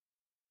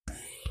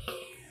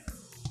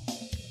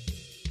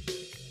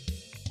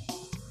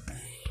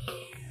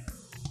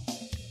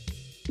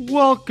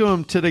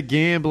Welcome to the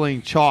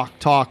Gambling Chalk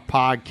Talk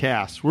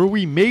podcast, where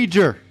we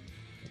major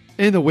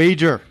in the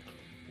wager.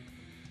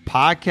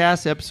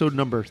 Podcast episode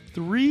number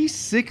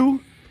 360.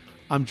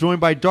 I'm joined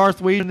by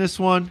Darth Wager in this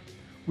one.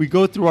 We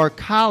go through our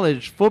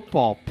college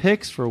football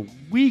picks for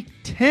week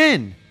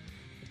 10.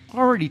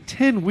 Already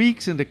 10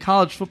 weeks into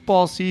college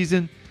football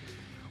season.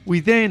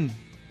 We then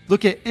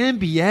look at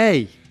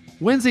NBA.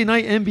 Wednesday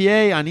night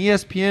NBA on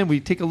ESPN.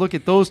 We take a look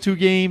at those two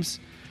games.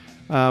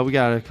 We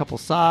got a couple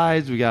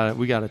sides. We got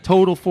a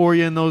total for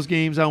you in those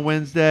games on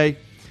Wednesday.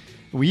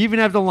 And we even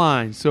have the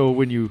line. So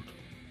when you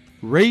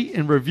rate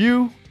and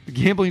review the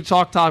Gambling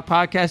Chalk Talk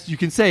podcast, you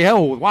can say, oh,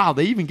 wow,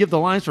 they even give the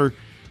lines for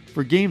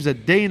games a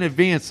day in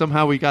advance.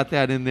 Somehow we got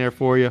that in there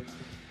for you.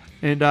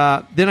 And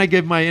then I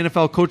give my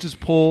NFL coaches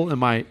poll and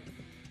my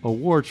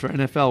awards for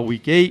NFL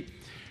Week 8.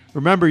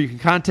 Remember, you can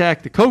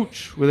contact the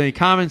coach with any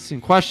comments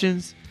and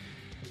questions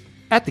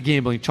at the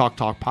Gambling Chalk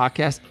Talk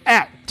podcast,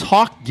 at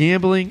Talk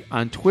Gambling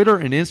on Twitter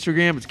and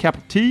Instagram. It's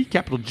capital T,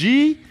 capital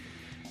G,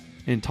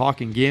 and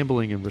Talking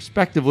Gambling and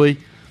respectively.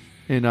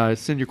 And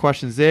send your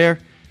questions there.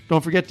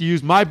 Don't forget to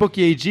use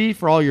MyBookieAG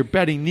for all your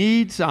betting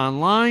needs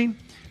online.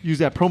 Use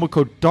that promo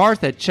code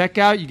DARTH at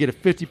checkout. You get a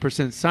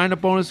 50%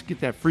 sign-up bonus. Get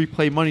that free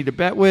play money to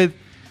bet with.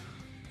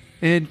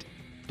 And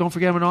don't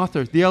forget I'm an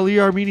author. The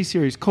LER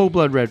miniseries, Cold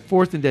Blood Red,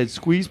 Fourth and Dead,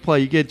 Squeeze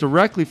Play. You get it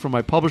directly from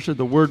my publisher,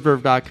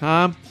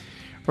 thewordverve.com.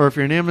 Or if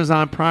you're an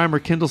Amazon Prime or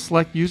Kindle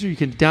Select user, you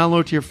can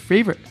download to your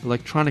favorite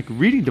electronic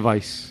reading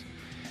device.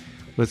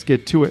 Let's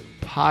get to it.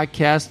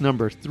 Podcast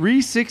number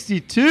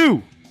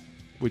 362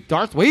 with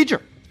Darth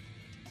Wager.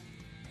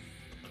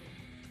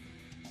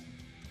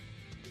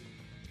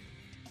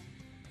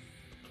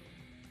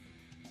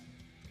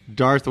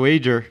 Darth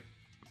Wager,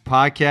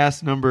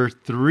 podcast number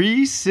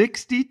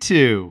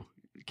 362.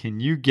 Can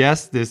you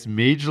guess this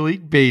Major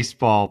League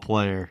Baseball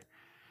player?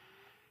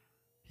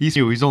 He's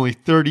new. He's only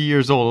 30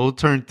 years old. He'll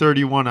turn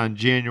 31 on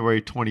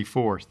January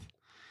 24th.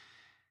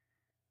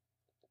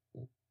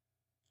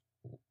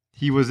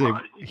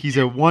 He's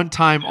a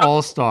one-time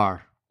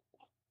All-Star.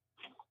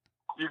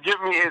 You give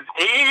me his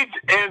age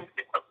and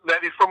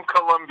that he's from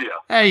Colombia.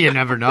 Hey, you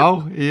never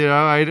know.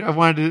 I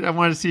wanted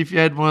to see if you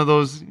had one of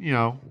those,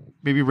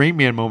 maybe Rain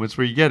Man moments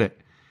where you get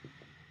it.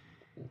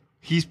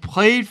 He's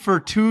played for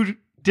two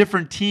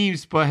different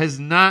teams, but has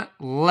not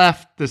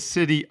left the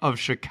city of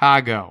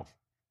Chicago.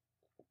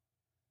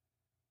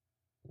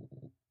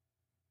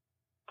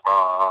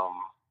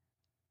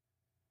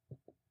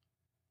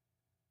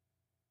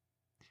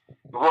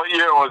 What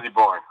year was he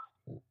born?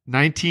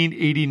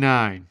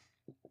 1989.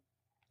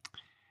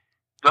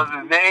 Does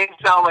his name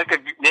sound like a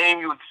name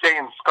you would say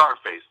in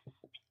Scarface?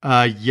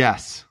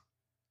 Yes.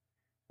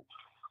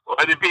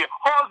 Would it be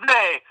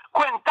Jose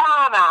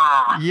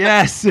Quintana?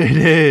 Yes, it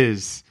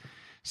is.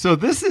 So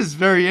this is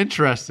very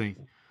interesting.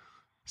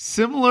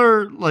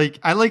 Similar,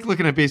 I like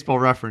looking at Baseball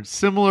Reference.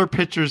 Similar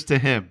pitchers to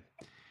him.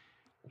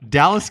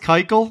 Dallas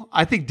Keuchel.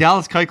 I think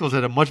Dallas Keuchel's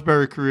had a much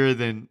better career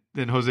than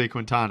Jose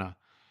Quintana.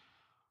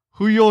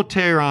 Julio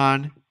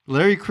Teheran,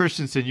 Larry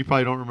Christensen, you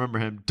probably don't remember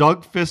him.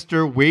 Doug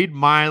Fister, Wade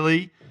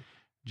Miley,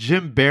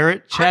 Jim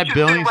Barrett, Chad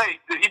Billings. Wait,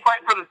 did he play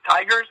for the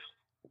Tigers?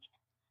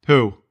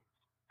 Who?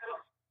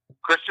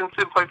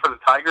 Christensen played for the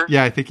Tigers?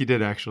 Yeah, I think he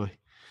did, actually.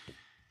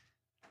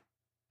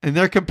 And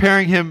they're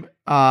comparing him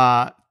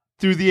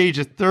through the age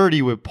of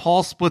 30 with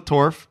Paul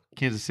Splittorff,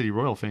 Kansas City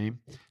Royal fame,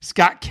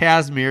 Scott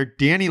Kazmir,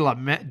 Denny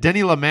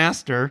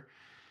LeMaster,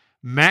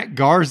 Matt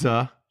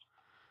Garza.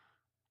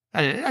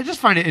 I just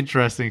find it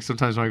interesting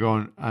sometimes when I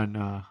go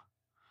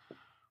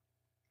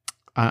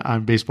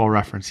on Baseball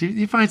Reference.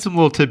 You find some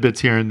little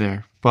tidbits here and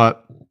there,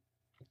 but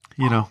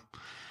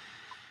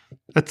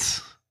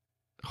that's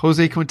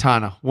Jose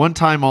Quintana,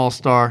 one-time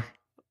All-Star.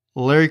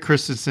 Larry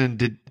Christensen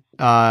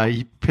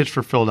he pitched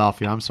for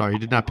Philadelphia. I'm sorry, he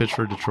did not pitch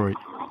for Detroit.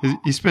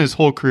 He spent his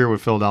whole career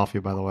with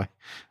Philadelphia, by the way.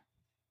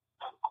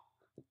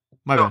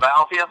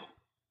 Philadelphia?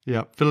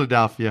 Yeah,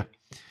 Philadelphia.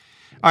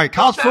 All right,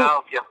 college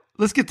football.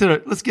 Let's get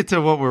to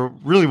what we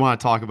really want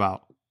to talk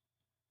about.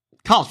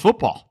 College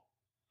football.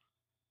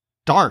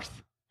 Darth,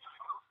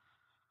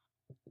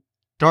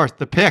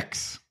 the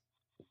picks.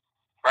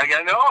 I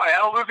know. I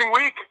had a losing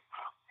week.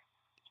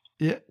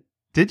 Yeah.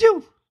 Did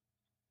you?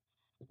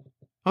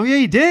 Oh yeah,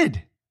 you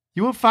did.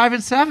 You went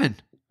 5-7.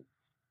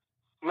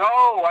 No,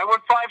 I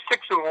went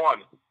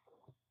 5-6-1.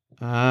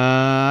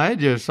 I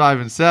had you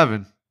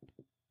 5-7.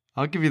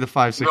 I'll give you the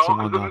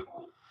 5-6-1 though.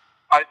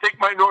 I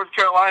think my North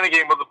Carolina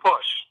game was a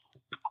push.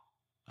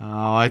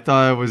 Oh, I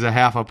thought it was a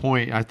half a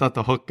point. I thought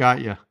the hook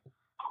got you.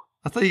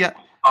 I thought you got.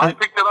 I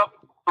picked it up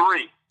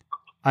 3.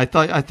 I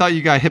thought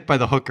you got hit by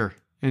the hooker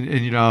and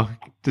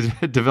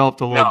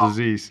developed a little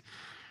disease.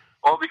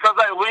 Well, because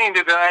I leaned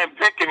it and I didn't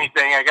pick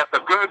anything, I got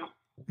the good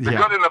and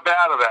the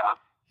bad of that.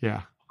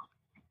 Yeah.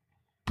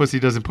 Pussy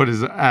doesn't put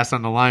his ass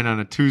on the line on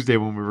a Tuesday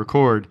when we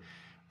record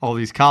all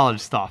these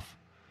college stuff.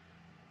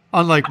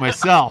 Unlike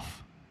myself.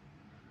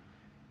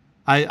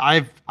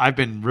 I've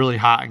been really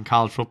hot in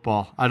college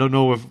football. I don't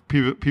know if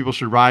people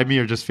should ride me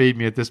or just fade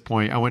me at this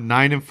point. I went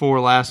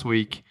 9-4 last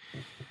week.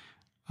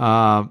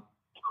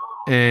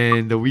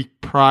 And the week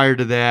prior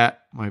to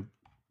that, my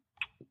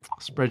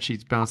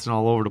spreadsheet's bouncing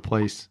all over the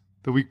place.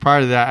 The week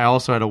prior to that, I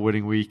also had a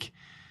winning week.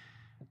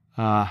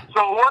 So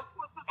what's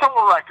the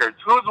total records?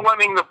 Who's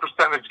winning the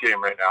percentage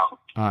game right now?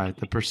 All right,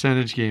 the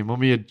percentage game. Let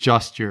me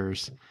adjust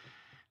yours.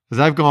 Because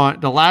I've gone,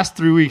 the last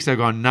 3 weeks, I've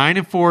gone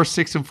 9-4,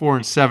 6-4,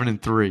 and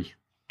 7-3.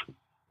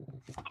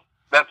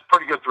 That's a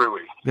pretty good 3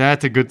 weeks.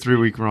 That's a good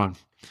 3-week run.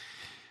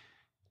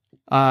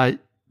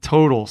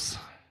 Totals.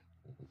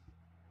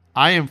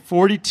 I am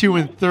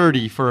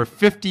 42-30 for a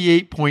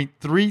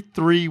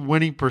 58.33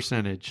 winning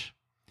percentage.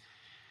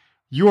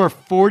 You are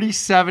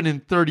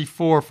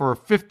 47-34 for a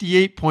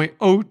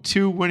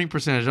 58.02 winning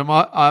percentage.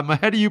 I'm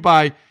ahead of you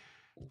by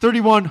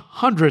 31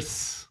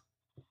 hundredths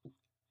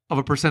of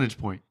a percentage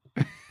point.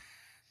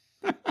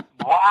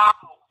 Wow.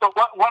 So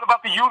what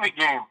about the unit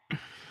game?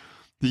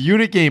 The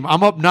unit game,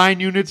 I'm up 9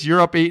 units.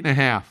 You're up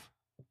 8.5.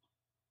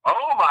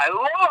 Oh, my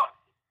Lord.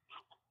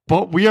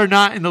 But we are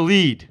not in the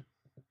lead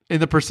in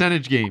the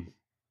percentage game.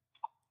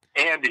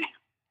 Andy.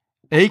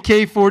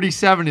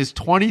 AK-47 is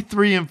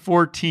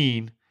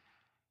 23-14.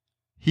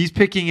 He's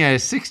picking at a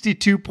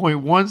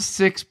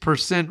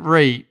 62.16%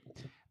 rate,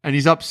 and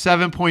he's up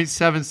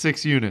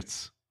 7.76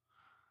 units.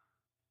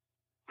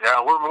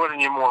 Yeah, we're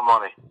winning you more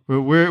money. We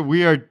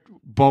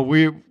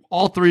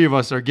all three of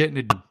us are getting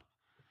it done.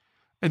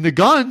 And the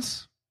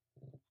guns,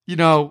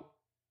 not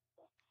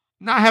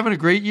having a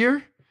great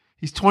year.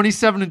 He's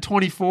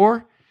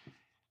 27-24,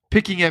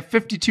 picking at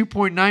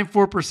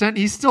 52.94%.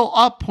 He's still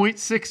up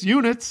 0.6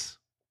 units.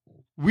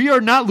 We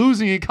are not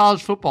losing in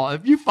college football.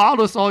 If you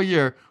followed us all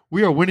year,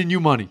 we are winning you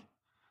money.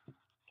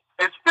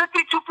 It's 52%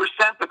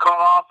 the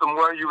cutoff and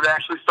where you would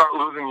actually start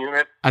losing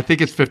units. I think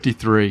it's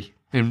 53,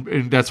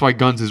 and that's why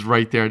Guns is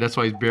right there. That's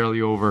why he's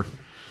barely over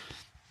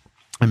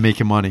and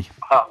making money.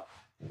 Oh.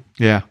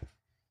 Yeah.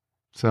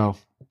 So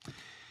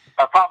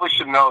I probably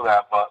should know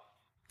that, but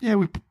yeah,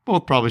 we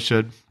both probably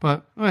should.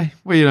 But what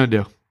are you gonna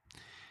do?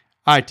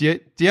 All right. Do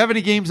you have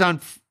any games on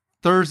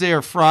Thursday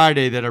or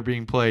Friday that are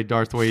being played,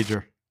 Darth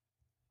Wager?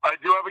 I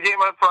do have a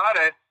game on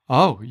Friday.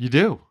 Oh, you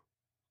do.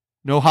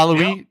 No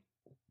Halloween. Yep.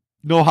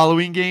 No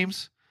Halloween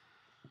games.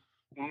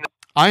 No.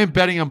 I am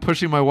betting on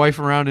pushing my wife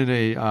around in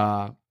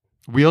a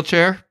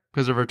wheelchair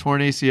because of her torn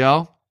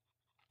ACL.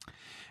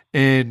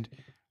 And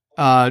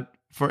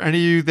for any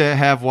of you that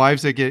have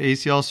wives that get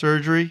ACL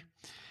surgery,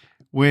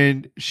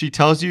 when she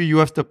tells you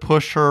have to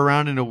push her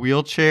around in a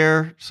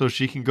wheelchair so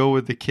she can go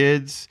with the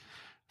kids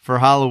for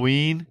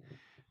Halloween,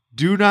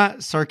 do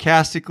not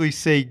sarcastically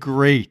say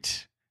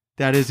great.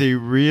 That is a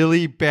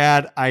really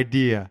bad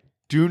idea.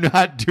 Do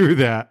not do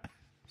that.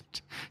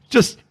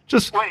 Just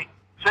wait.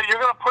 So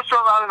you're going to push her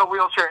around in a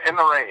wheelchair in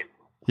the rain?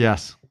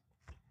 Yes.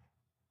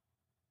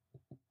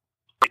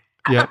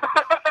 Yep.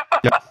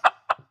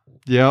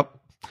 Yep.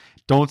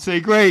 Don't say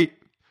great.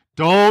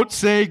 Don't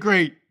say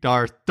great,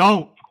 Darth.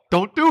 Don't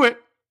do it.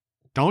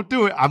 Don't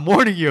do it. I'm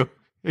warning you.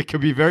 It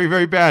could be very,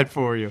 very bad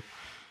for you.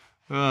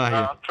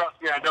 Yeah.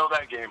 Trust me, I know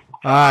that game.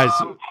 All right.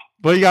 So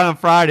what you got on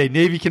Friday?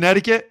 Navy,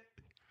 Connecticut?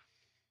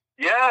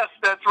 Yes,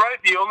 that's right.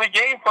 The only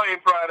game playing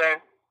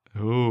Friday.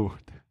 Ooh.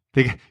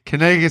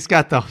 Connecticut's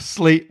got the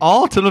slate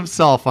all to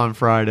themselves on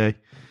Friday.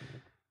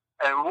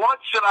 And what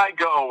should I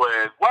go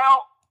with?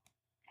 Well,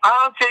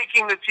 I'm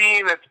taking the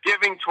team that's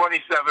giving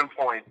 27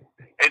 points.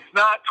 It's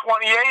not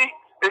 28,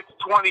 it's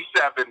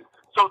 27.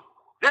 So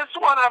this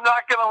one I'm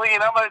not going to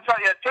lean. I'm going to tell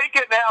you, take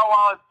it now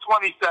while it's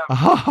 27.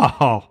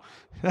 Oh,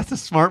 that's a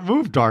smart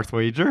move, Darth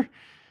Wager.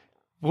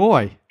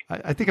 Boy,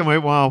 I think I might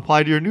want to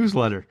apply to your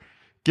newsletter.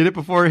 Get it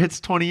before it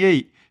hits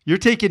 28. You're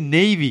taking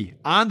Navy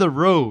on the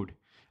road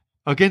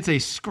against a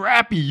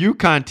scrappy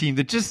UConn team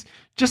that just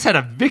had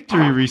a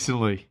victory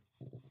recently.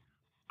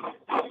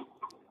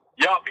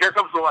 Yep, here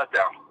comes the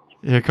letdown.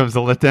 Here comes the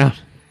letdown.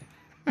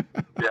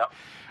 Yeah.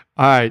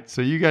 All right,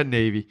 so you got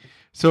Navy.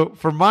 So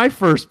for my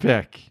first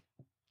pick,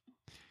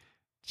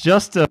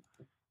 just to,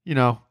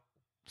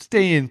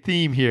 stay in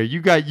theme here,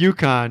 you got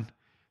UConn.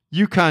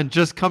 UConn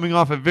just coming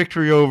off a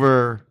victory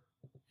over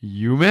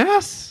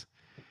UMass.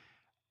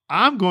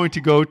 I'm going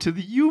to go to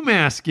the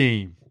UMass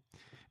game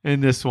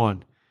in this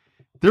one.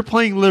 They're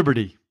playing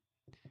Liberty.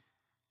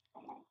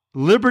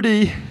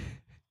 Liberty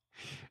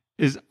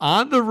is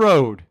on the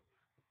road,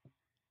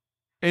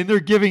 and they're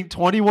giving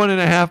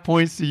 21.5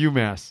 points to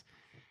UMass.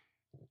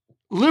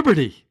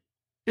 Liberty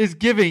is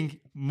giving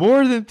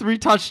more than 3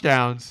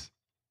 touchdowns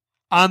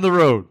on the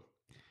road.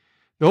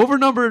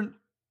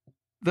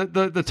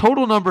 The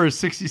total number is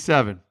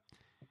 67.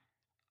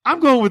 I'm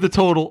going with the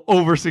total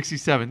over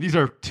 67. These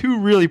are two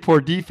really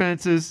poor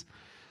defenses.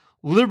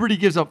 Liberty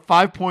gives up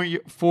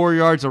 5.4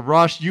 yards a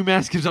rush.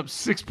 UMass gives up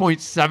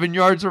 6.7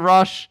 yards a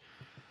rush.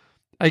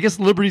 I guess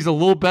Liberty's a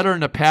little better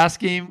in the pass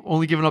game,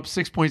 only giving up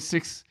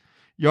 6.6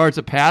 yards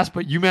a pass,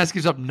 but UMass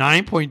gives up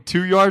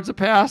 9.2 yards a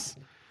pass.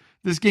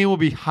 This game will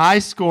be high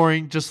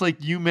scoring, just like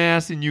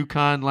UMass and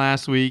UConn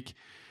last week.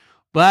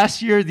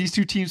 Last year, these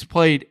two teams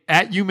played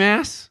at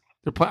UMass.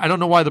 I don't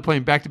know why they're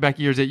playing back-to-back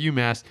years at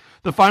UMass.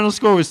 The final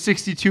score was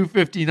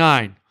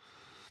 62-59.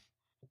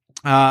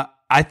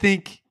 I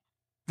think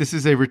this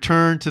is a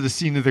return to the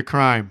scene of the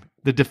crime,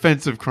 the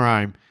defensive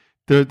crime.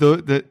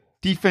 The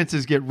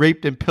defenses get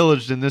raped and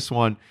pillaged in this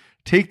one.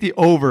 Take the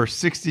over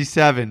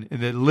 67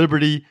 in the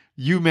Liberty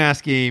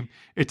UMass game.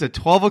 It's a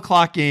 12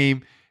 o'clock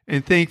game,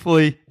 and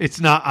thankfully, it's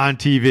not on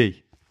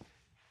TV.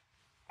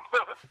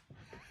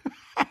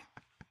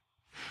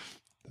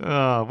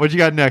 What you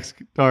got next,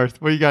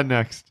 Darth? What you got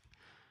next?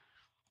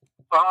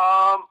 So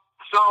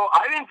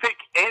I didn't pick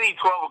any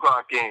 12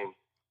 o'clock game.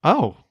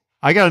 Oh,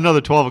 I got another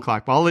 12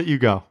 o'clock, but I'll let you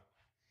go.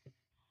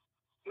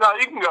 No,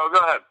 you can go. Go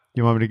ahead.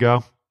 You want me to go?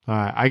 All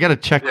right. I got to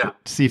check to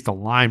see if the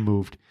line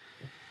moved.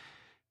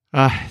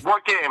 What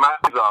game? Eyes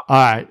up. All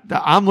right.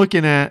 I'm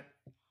looking at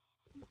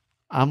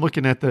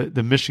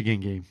the Michigan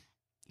game.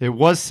 It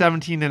was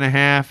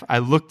 17.5. I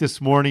looked this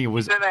morning. It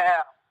was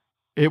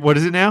 19.5. What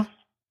is it now?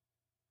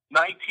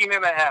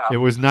 19.5. It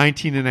was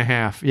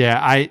 19.5.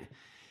 Yeah,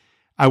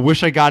 I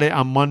wish I got it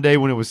on Monday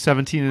when it was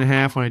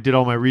 17.5 when I did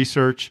all my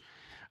research.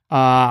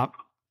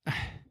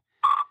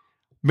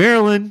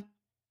 Maryland,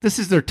 this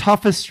is their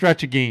toughest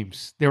stretch of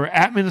games. They were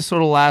at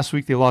Minnesota last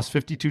week. They lost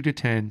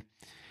 52-10.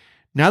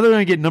 Now they're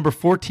going to get number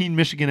 14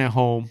 Michigan at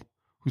home,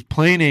 who's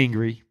playing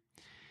angry.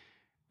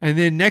 And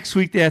then next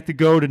week they have to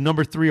go to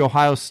number 3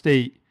 Ohio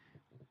State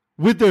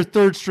with their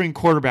third-string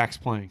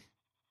quarterbacks playing.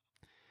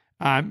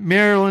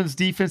 Maryland's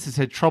defense has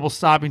had trouble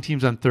stopping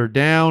teams on third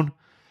down.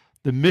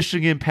 The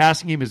Michigan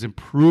passing game has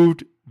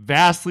improved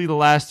vastly the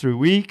last 3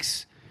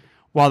 weeks,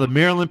 while the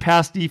Maryland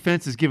pass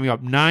defense is giving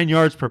up 9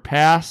 yards per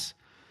pass.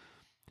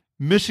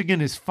 Michigan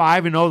is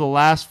 5-0 the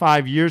last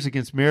 5 years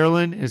against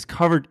Maryland and has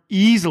covered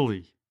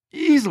easily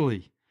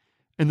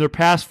in their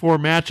past 4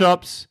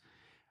 matchups.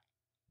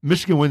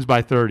 Michigan wins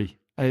by 30.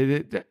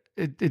 It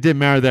didn't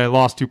matter that I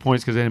lost 2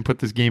 points because I didn't put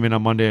this game in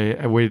on Monday.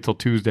 I waited till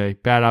Tuesday.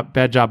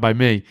 Bad job by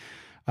me.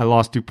 I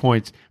lost 2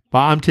 points. But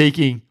I'm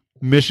taking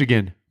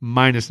Michigan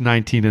minus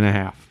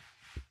 19.5.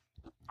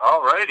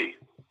 All righty.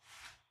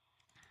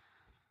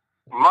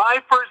 My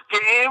first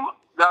game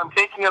that I'm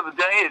taking of the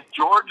day is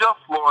Georgia,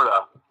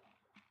 Florida.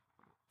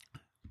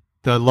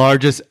 The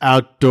largest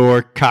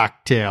outdoor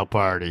cocktail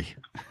party.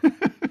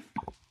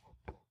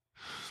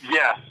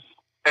 Yes.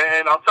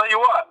 And I'll tell you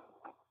what.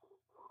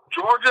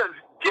 Georgia is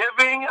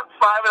giving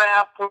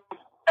 5.5 points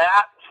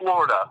at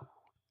Florida.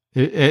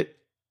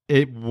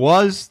 It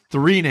was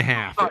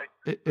 3.5. Sorry.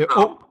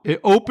 It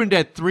opened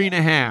at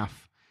 3.5.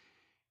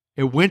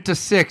 It went to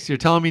 6. You're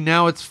telling me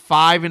now it's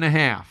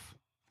 5.5.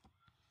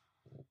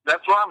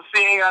 That's what I'm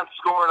seeing on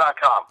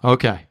score.com.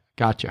 Okay,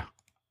 gotcha.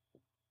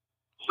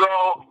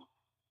 So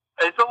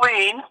it's a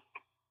lean.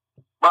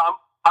 But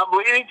I'm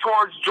leaning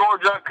towards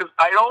Georgia because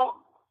I don't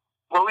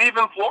believe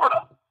in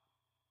Florida.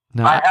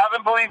 No. I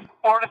haven't believed in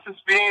Florida since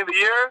the beginning of the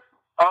year.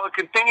 I'll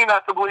continue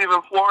not to believe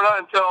in Florida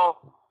until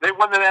they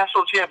win the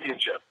national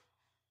championship.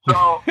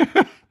 So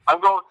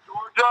I'm going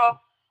Georgia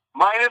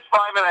minus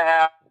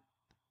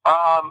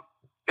 5.5.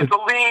 It's a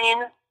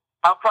lean.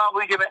 I'm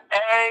probably going to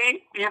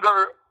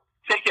either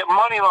take it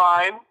money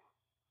line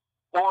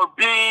or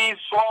B,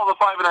 swallow the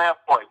 5.5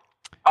 points.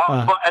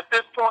 But at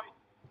this point,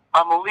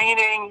 I'm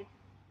leaning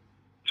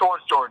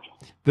towards Georgia.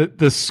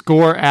 The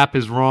score app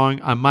is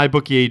wrong on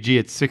MyBookie AG.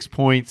 It's 6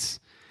 points.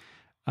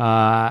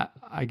 I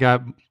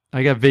got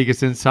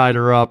Vegas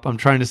Insider up. I'm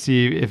trying to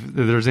see if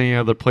there's any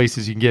other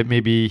places you can get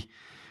maybe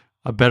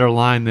a better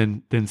line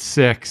than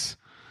 6.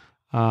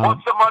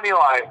 What's the money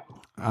line?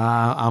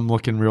 I'm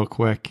looking real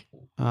quick.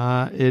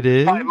 It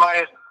is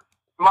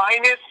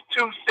minus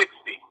 260.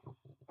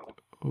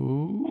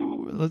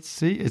 Ooh, let's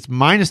see. It's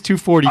minus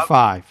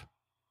 245.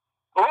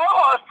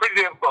 Oh, that's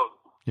pretty damn close.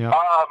 Yeah.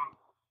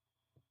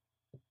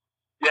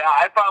 Yeah,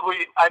 I'd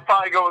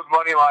probably go with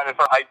money line.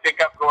 I think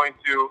I'm going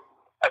to,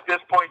 at this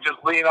point, just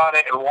lean on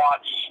it and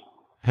watch.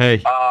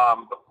 Hey,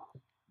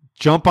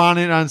 jump on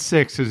it on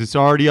 6 because it's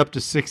already up to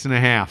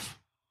 6.5.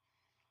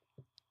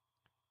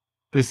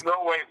 There's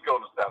no way it's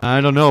going to 7.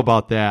 I don't know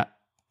about that.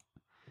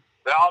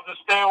 Then I'll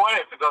just stay away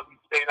if it doesn't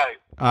stay nice.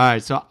 All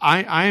right, so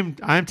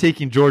I'm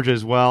taking Georgia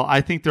as well.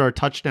 I think they're a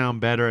touchdown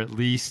better at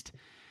least.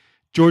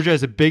 Georgia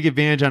has a big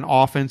advantage on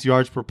offense,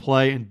 yards per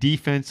play, and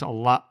defense,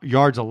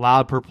 yards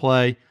allowed per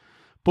play.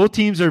 Both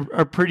teams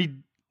are pretty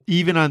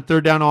even on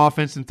third down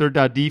offense and third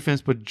down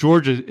defense, but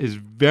Georgia is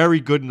very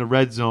good in the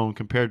red zone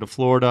compared to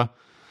Florida.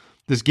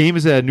 This game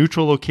is at a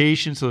neutral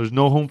location, so there's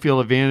no home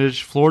field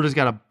advantage. Florida's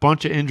got a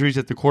bunch of injuries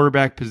at the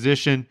quarterback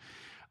position.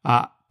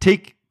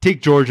 Take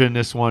Georgia in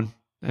this one.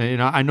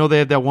 I know they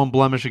had that one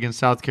blemish against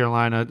South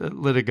Carolina.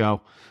 Let it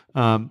go.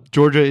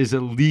 Georgia is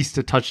at least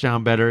a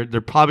touchdown better.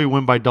 They'll probably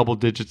win by double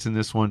digits in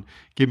this one.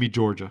 Give me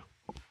Georgia.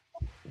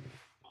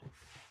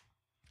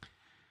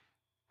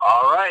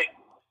 All right.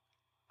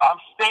 I'm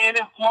staying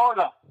in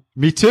Florida.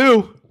 Me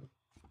too.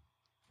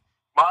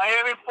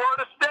 Miami,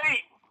 Florida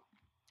State.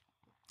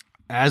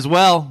 As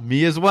well.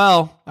 Me as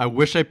well. I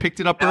wish I picked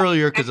it up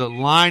earlier because the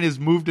line is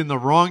moved in the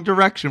wrong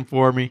direction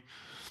for me.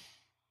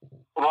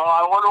 Well,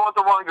 I wonder what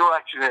the wrong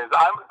direction is.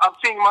 I'm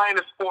seeing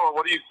 -4.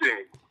 What are you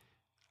seeing?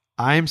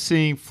 I'm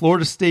seeing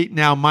Florida State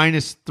now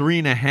minus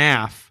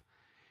 3.5.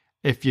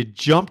 If you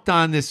jumped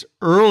on this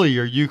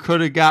earlier, you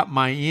could have got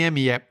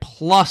Miami at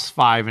plus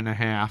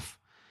 5.5.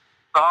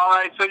 All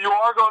right, so you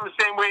are going the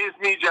same way as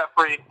me,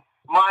 Jeffrey.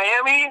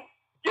 Miami,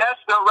 yes,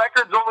 their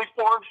record's only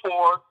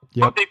 4-4,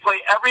 but they play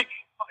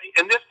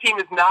and this team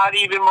is not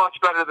even much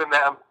better than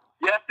them.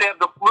 Yes, they have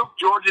the fluke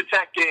Georgia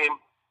Tech game,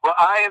 but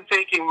I am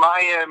taking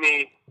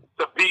Miami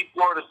to beat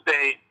Florida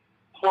State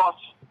plus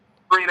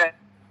 3.5.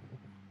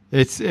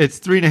 It's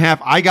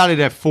 3.5. I got it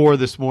at 4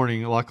 this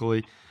morning,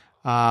 luckily.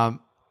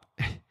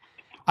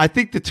 I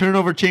think the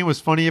turnover chain was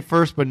funny at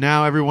first, but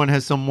now everyone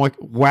has some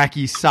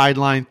wacky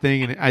sideline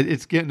thing, and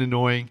it's getting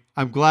annoying.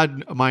 I'm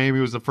glad Miami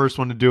was the first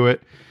one to do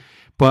it,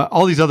 but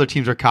all these other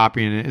teams are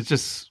copying it. It's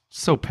just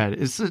so petty.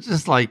 It's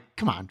just like,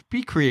 come on,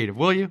 be creative,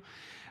 will you?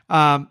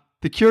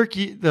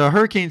 The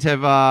Hurricanes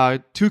have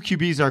 2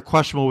 QBs are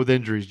questionable with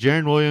injuries,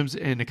 Jaron Williams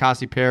and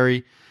N'Keal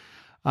Perry.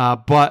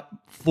 But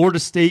Florida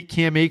State,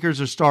 Cam Akers,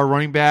 their star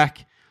running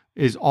back,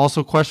 is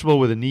also questionable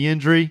with a knee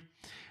injury.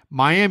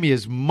 Miami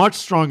is much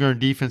stronger in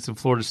defense than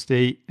Florida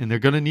State, and they're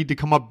going to need to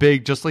come up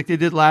big just like they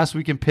did last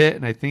week in Pitt,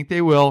 and I think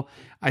they will.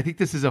 I think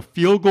this is a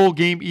field goal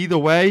game either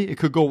way. It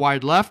could go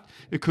wide left.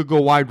 It could go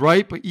wide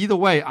right, but either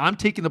way, I'm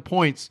taking the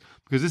points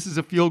because this is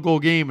a field goal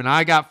game, and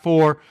I got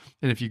 4,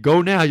 and if you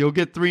go now, you'll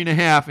get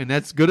 3.5, and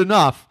that's good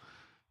enough.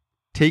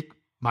 Take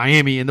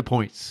Miami in the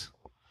points.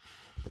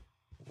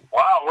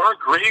 Wow, we're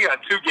agreeing on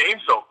 2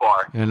 games so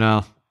far. You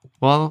know,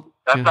 well,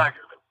 that's not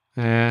good.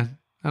 Yeah,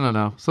 I don't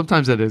know.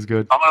 Sometimes that is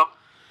good.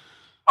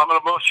 I'm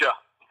gonna mush you.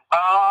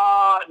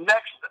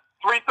 Next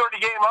 3:30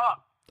 game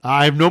up.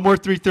 I have no more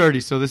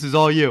 3:30, so this is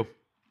all you.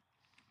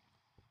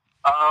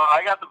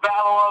 I got the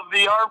Battle of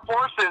the Armed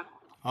Forces.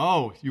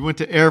 Oh, you went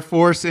to Air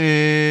Force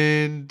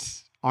and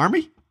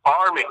Army?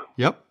 Army.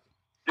 Yep.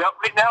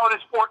 Right now it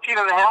is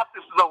 14.5.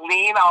 This is a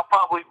lean. I'll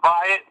probably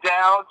buy it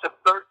down to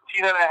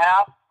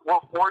 13.5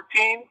 or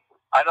 14.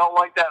 I don't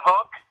like that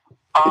hook,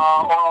 or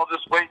I'll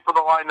just wait for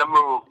the line to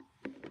move.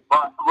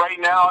 But right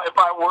now, if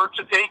I were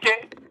to take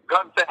it,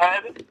 guns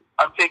ahead,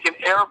 I'm taking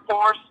Air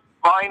Force,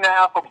 buying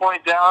half a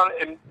point down,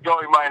 and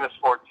going minus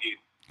 14.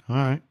 All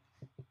right.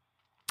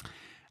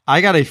 I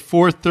got a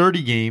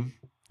 4:30 game.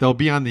 They'll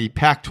be on the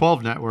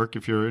Pac-12 network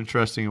if you're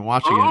interested in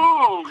watching it.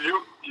 Ooh,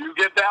 you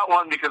get that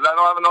one because I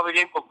don't have another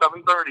game till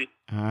 7:30.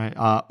 All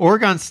right.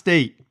 Oregon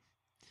State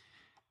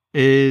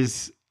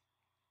is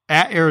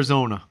at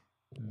Arizona.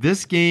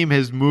 This game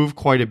has moved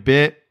quite a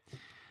bit.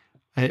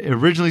 It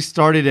originally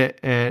started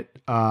at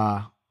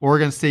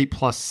Oregon State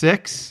plus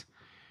 6.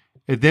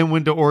 It then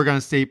went to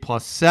Oregon State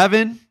plus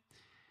 7.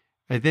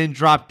 It then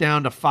dropped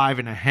down to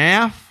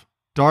 5.5.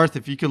 Darth,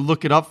 if you could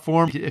look it up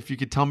for me, if you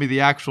could tell me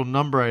the actual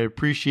number, I'd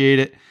appreciate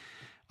it.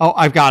 Oh,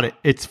 I've got it.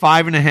 It's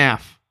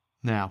 5.5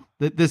 now.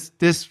 This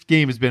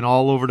game has been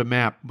all over the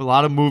map. A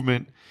lot of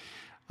movement.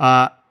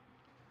 I'm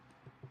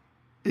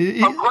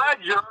glad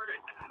you're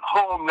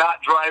home,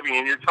 not driving,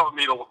 and you're telling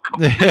me to look up.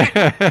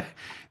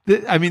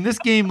 I mean, this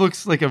game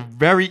looks like a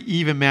very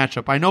even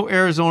matchup. I know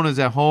Arizona's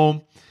at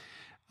home,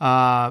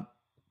 but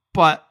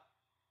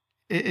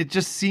it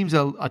just seems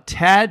a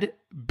tad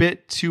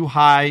bit too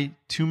high,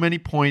 too many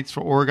points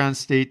for Oregon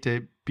State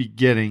to be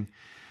getting.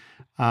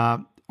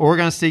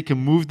 Oregon State can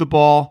move the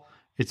ball.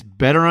 It's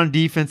better on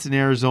defense than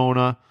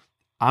Arizona.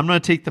 I'm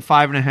going to take the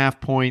 5.5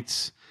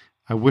 points.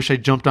 I wish I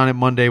jumped on it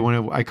Monday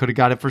when I could have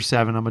got it for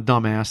 7. I'm a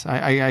dumbass.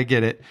 I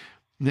get it.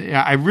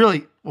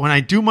 When I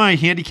do my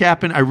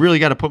handicapping, I really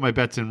got to put my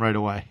bets in right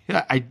away.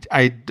 I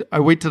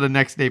wait till the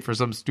next day for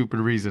some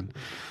stupid reason.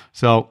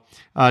 So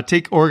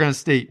take Oregon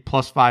State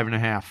plus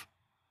 5.5.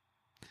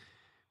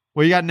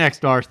 What you got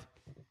next, Darth?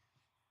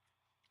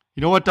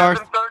 You know what,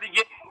 Darth?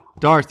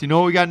 Darth, you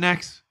know what we got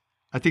next?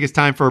 I think it's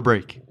time for a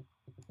break.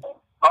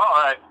 All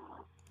right.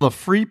 The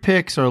free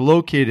picks are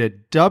located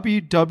at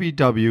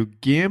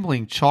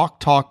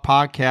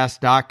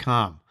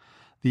www.gamblingchalktalkpodcast.com.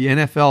 The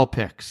NFL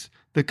picks,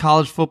 the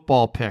college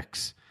football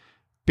picks.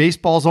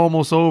 Baseball's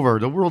almost over.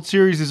 The World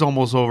Series is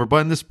almost over. But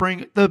in the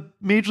spring, the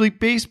Major League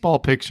Baseball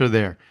picks are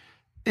there.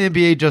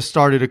 NBA just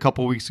started a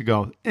couple weeks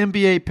ago.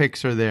 NBA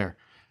picks are there.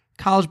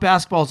 College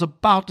basketball is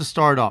about to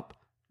start up.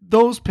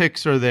 Those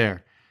picks are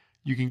there.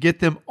 You can get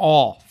them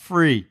all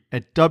free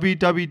at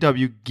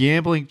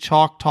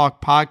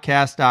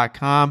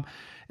www.gamblingchalktalkpodcast.com.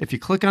 If you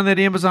click on that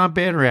Amazon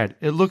banner ad,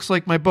 it looks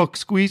like my book,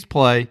 Squeeze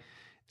Play.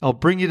 I'll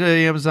bring you to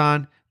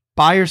Amazon,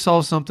 buy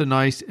yourself something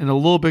nice, and a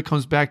little bit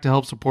comes back to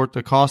help support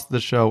the cost of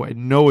the show at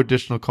no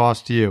additional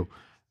cost to you.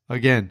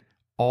 Again,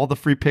 all the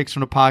free picks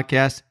from the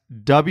podcast,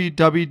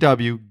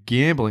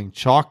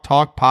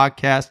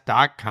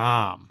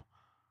 www.gamblingchalktalkpodcast.com.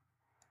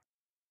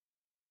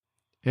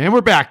 And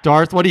we're back,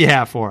 Darth. What do you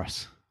have for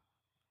us?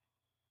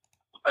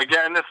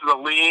 Again, this is a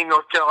lean.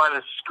 North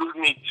Carolina's screwed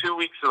me 2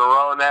 weeks in a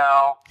row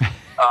now.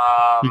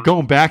 You're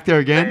going back there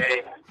again?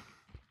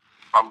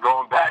 I'm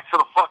going back to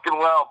the fucking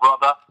well,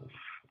 brother.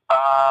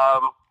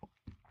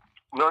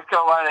 North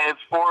Carolina is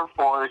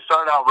 4-4. They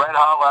started out red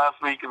hot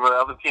last week, and the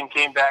other team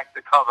came back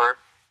to cover.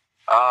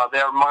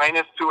 They're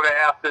minus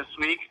 2.5 this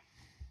week.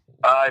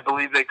 I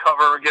believe they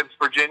cover against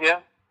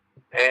Virginia,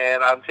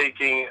 and I'm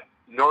taking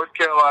North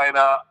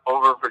Carolina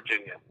over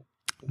Virginia.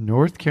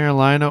 North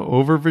Carolina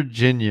over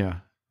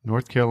Virginia.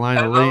 North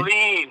Carolina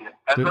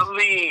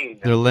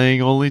they're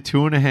laying only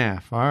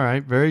 2.5. All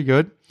right, very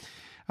good.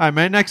 All right,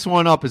 my next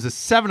one up is a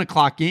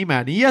 7:00 game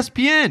at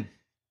ESPN.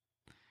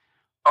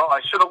 Oh,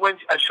 I should have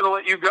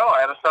let you go.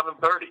 I had a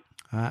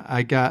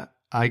 7:30.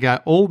 I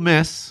got Ole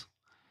Miss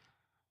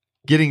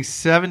getting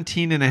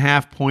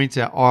 17.5 points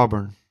at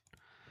Auburn.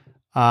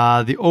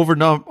 The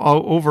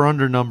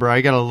over-under number,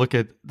 I got to look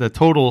at the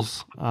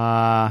totals.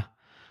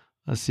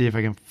 Let's see if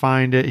I can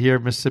find it here.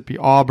 Mississippi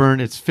Auburn,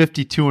 it's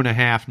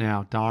 52.5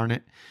 now. Darn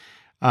it.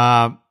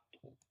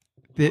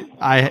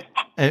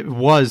 It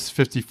was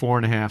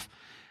 54.5.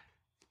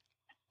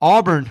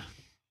 Auburn,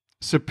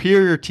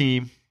 superior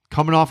team,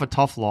 coming off a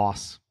tough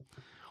loss.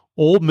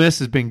 Ole Miss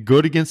has been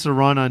good against the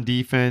run on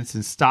defense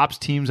and stops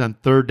teams on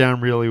third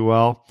down really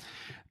well.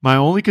 My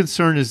only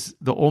concern is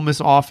the Ole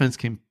Miss offense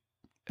can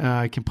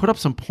put up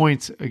some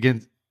points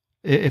against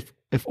if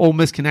Ole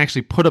Miss can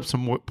actually put up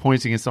some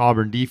points against the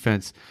Auburn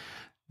defense.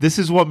 This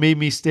is what made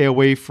me stay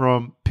away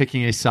from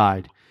picking a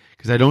side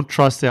because I don't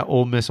trust that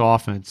Ole Miss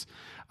offense.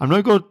 I'm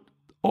going to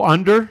go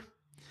under.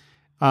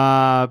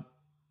 By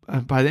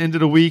the end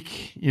of the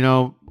week,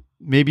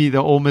 maybe the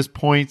Ole Miss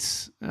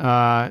points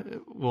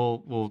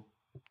will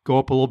go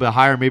up a little bit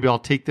higher. Maybe I'll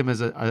take them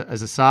as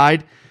a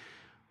side,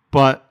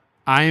 but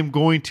I am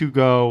going to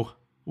go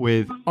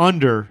with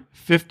under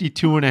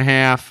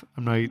 52.5.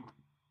 I'm going to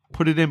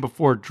put it in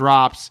before it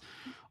drops.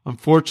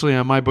 Unfortunately,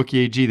 on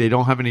MyBookie AG, they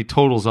don't have any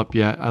totals up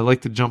yet. I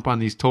like to jump on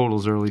these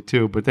totals early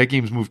too, but that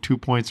game's moved 2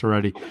 points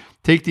already.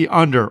 Take the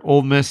under,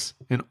 Ole Miss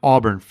and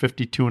Auburn,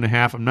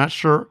 52.5. I'm not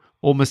sure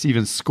Ole Miss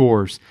even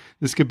scores.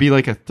 This could be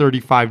like a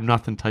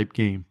 35-0 type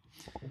game.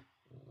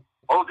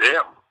 Oh,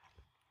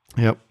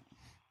 damn. Yep.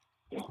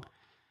 All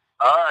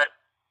right.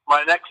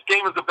 My next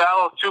game is a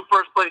battle of two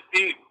first-place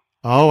teams.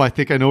 Oh, I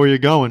think I know where you're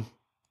going.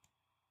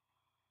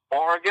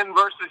 Oregon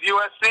versus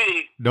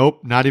USC. Nope,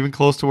 not even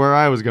close to where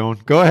I was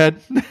going. Go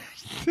ahead.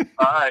 All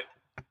right.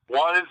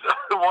 One is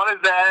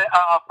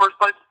first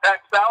place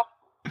Pac South.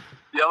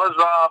 The other is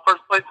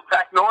first place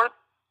Pac North.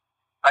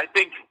 I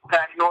think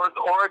Pac North,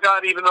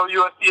 Oregon, even though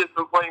USC has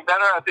been playing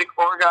better, I think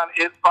Oregon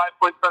is 5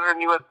 points better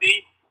than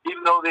USC,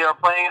 even though they are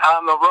playing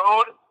on the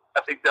road.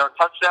 I think they're a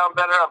touchdown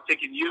better. I'm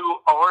taking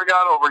Oregon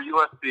over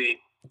USC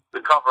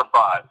to cover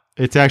 5.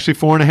 It's actually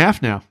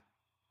 4.5 now.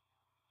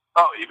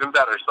 Oh, even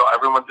better. So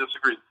everyone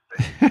disagrees.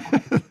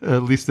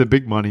 At least the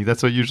big money.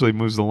 That's what usually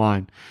moves the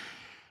line.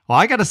 Well,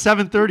 I got a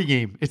 7:30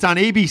 game. It's on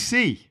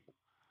ABC.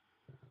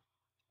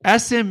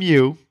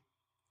 SMU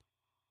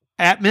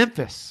at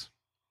Memphis.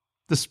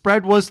 The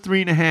spread was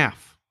 3.5.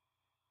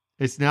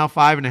 It's now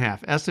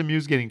 5.5.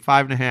 SMU's getting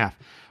 5.5.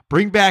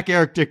 Bring back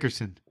Eric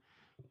Dickerson.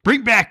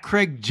 Bring back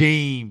Craig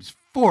James,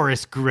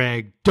 Forrest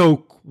Gregg,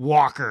 Doak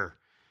Walker,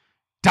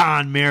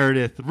 Don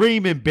Meredith,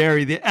 Raymond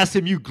Berry, the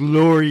SMU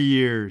glory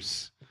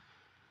years.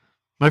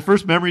 My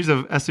first memories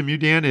of SMU,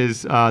 Dan,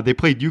 is they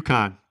played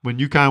UConn when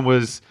UConn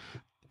was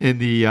in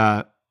the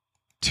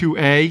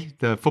 2A,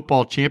 the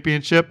football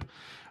championship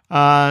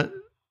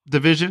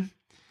division,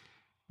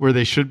 where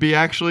they should be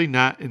actually,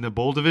 not in the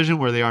bowl division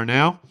where they are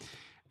now.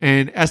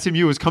 And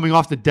SMU was coming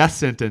off the death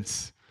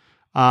sentence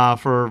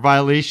for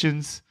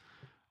violations.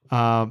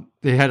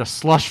 They had a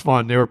slush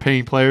fund they were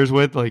paying players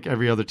with, like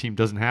every other team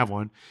doesn't have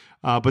one.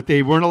 But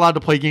they weren't allowed to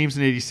play games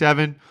in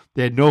 87.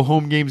 They had no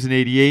home games in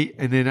 88.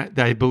 And then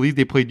I believe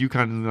they played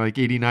UConn in like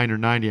 89 or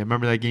 90. I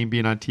remember that game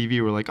being on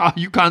TV. We're like, oh,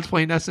 UConn's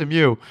playing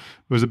SMU. It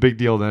was a big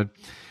deal then.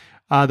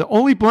 The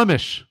only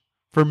blemish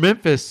for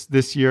Memphis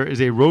this year is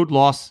a road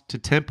loss to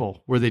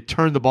Temple, where they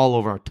turned the ball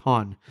over a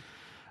ton.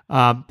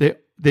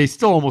 They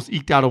still almost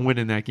eked out a win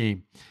in that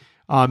game.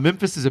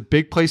 Memphis is a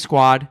big play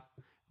squad,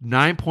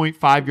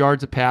 9.5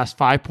 yards a pass,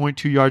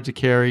 5.2 yards a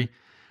carry.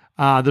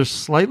 They're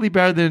slightly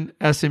better than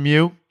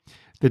SMU.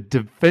 The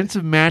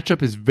defensive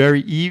matchup is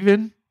very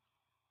even.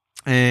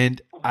 And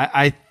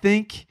I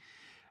think,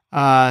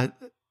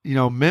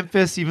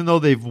 Memphis, even though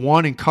they've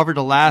won and covered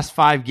the last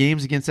 5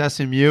 games against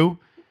SMU,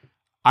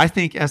 I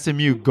think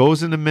SMU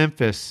goes into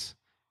Memphis,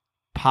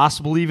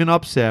 possibly even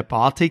upset, but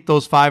I'll take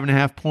those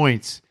 5.5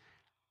 points.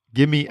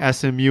 Give me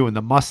SMU and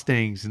the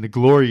Mustangs and the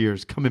glory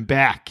years coming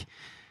back.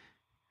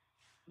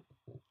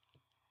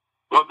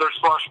 Well, there's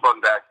slush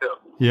fund back, too.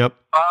 Yep.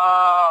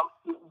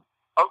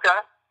 Okay.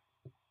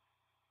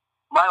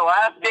 My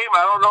last game,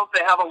 I don't know if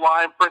they have a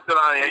line printed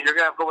on it. You're going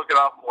to have to look it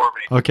up for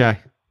me. Okay.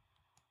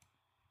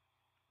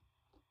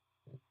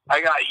 I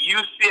got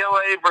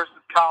UCLA versus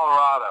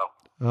Colorado.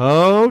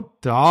 Oh,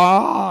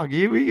 dog.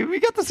 We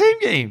got the same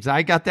games.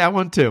 I got that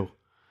one, too.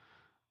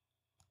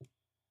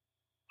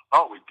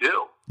 Oh, we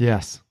do?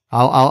 Yes.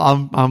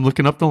 I'm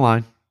looking up the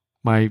line.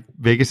 My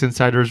Vegas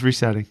Insider is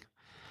resetting.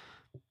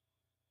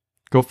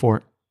 Go for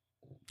it.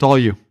 It's all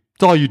you.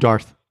 It's all you,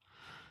 Darth.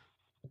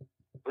 What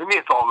do you mean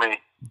it's all me?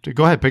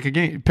 Go ahead. Pick a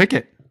game. Pick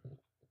it.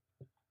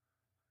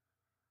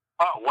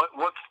 Oh,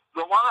 what's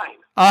the line?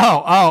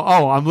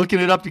 Oh. I'm looking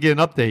it up to get an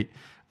update.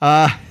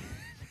 I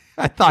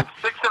thought...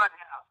 It's 6.5.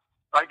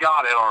 I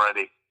got it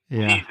already.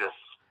 Yeah. Jesus.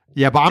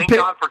 Yeah, but Thank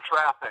God for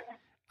traffic.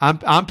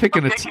 I'm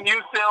picking taking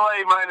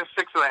UCLA minus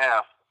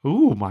 6.5.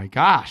 Ooh, my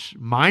gosh.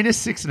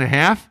 Minus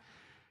 6.5?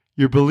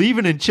 You're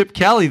believing in Chip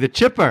Kelly, the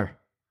chipper.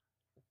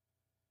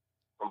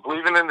 I'm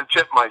believing in the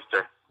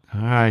Chipmeister.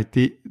 All right.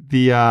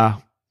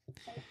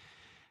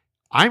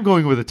 I'm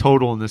going with a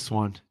total in this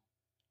one.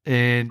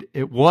 And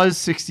it was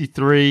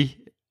 63.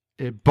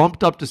 It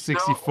bumped up to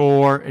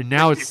 64, and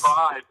now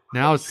 65.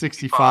 it's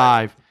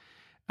 65.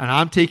 And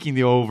I'm taking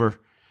the over.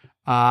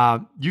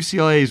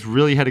 UCLA has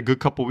really had a good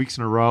couple weeks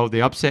in a row.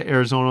 They upset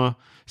Arizona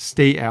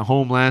State at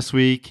home last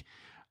week.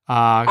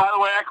 By the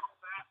way,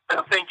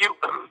 thank you.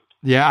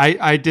 Yeah,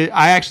 I did.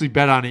 I actually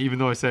bet on it, even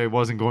though I said I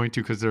wasn't going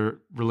to because they're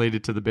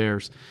related to the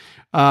Bears.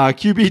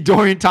 QB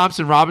Dorian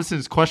Thompson-Robinson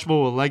is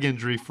questionable with a leg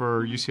injury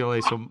for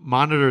UCLA, so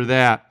monitor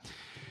that.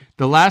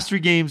 The last 3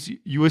 games,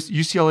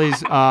 UCLA is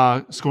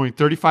scoring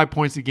 35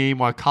 points a game,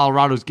 while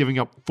Colorado is giving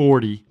up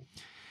 40.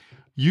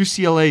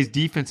 UCLA's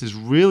defense has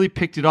really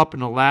picked it up in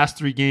the last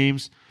 3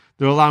 games.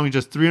 They're allowing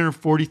just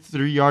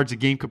 343 yards a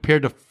game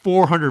compared to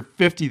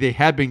 450 they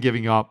had been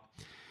giving up.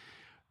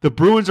 The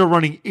Bruins are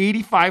running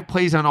 85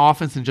 plays on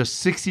offense and just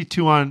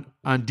 62 on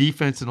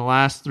defense in the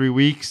last 3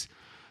 weeks.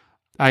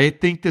 I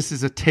think this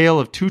is a tale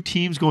of 2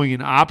 teams going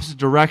in opposite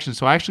directions.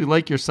 So I actually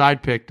like your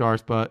side pick,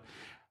 Darth, but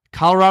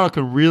Colorado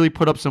can really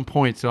put up some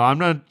points. So I'm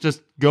going to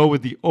just go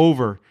with the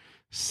over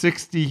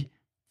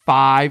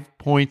 65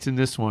 points in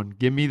this one.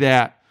 Give me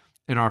that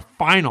in our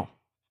final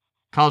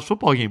college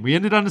football game. We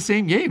ended on the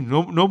same game.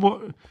 No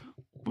more.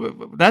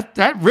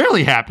 That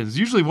rarely happens.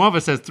 Usually one of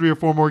us has 3 or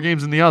 4 more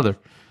games than the other.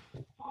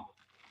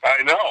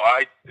 I know.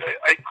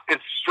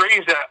 It's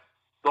strange that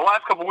the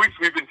last couple of weeks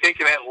we've been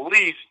taking at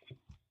least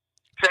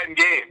 10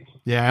 games.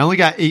 Yeah, I only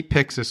got 8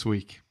 picks this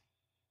week.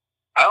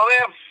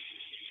 I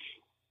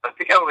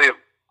think I only have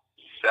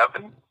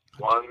 7.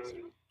 1,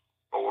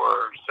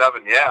 4,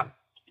 7, yeah.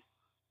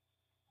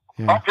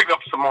 I'll pick up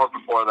some more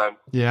before then.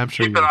 Yeah, I'm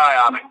sure. Keep an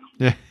eye on it.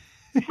 Yeah.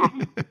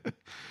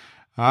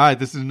 All right,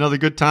 this is another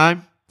good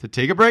time to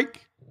take a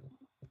break.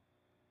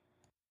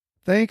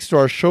 Thanks to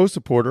our show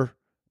supporter,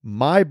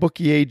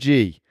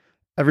 MyBookieAG.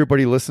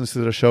 Everybody listens to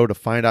the show to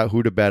find out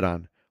who to bet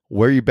on.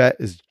 Where you bet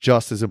is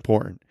just as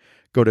important.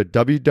 Go to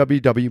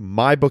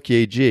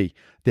www.mybookie.ag.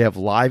 They have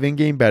live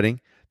in-game betting,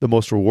 the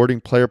most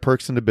rewarding player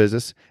perks in the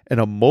business, and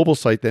a mobile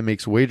site that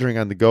makes wagering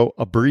on the go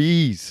a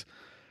breeze.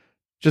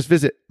 Just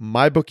visit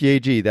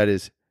MyBookieAG. That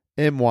is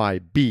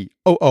MyBookie.ag.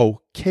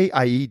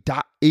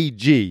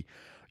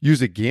 Use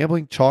the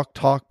Gambling Chalk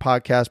Talk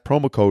Podcast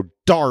promo code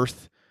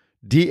DARTH,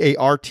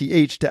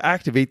 DARTH, to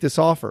activate this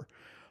offer.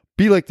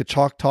 Be like the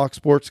Chalk Talk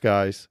sports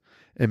guys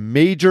and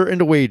major in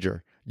the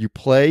wager. You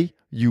play,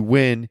 you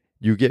win,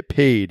 you get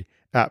paid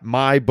at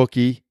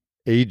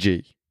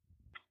MyBookieAG.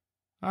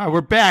 All right,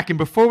 we're back. And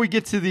before we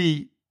get to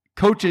the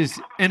coaches'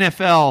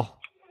 NFL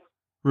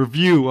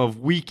review of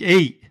Week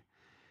 8,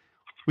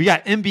 we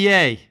got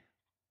NBA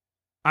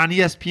on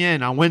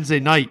ESPN on Wednesday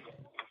night.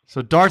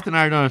 So Darth and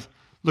I are going to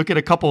look at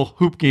a couple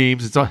hoop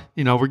games. It's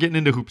we're getting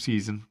into hoop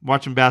season,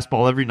 watching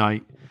basketball every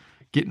night,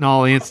 getting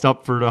all antsed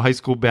up for the high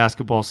school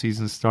basketball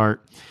season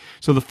start.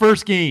 So the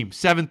first game,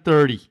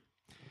 7:30,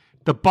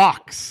 the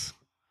Bucks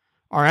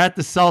are at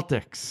the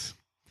Celtics.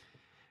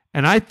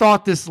 And I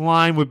thought this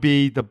line would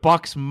be the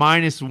Bucks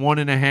minus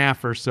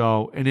 1.5 or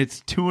so, and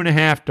it's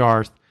 2.5,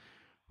 Darth.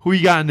 Who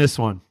you got in this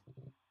one?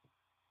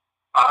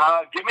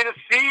 Give me the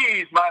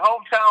C's, my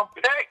hometown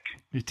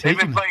pick. They've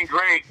been playing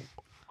great.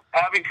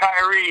 Having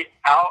Kyrie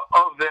out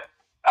of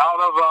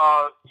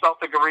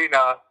Celtic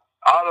Arena,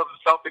 out of the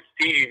Celtics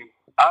team,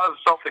 out of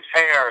the Celtics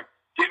hair,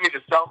 give me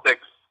the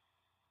Celtics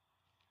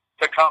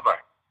to cover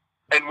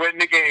and win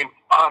the game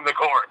on the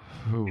court.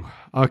 Ooh,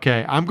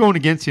 okay, I'm going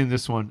against you in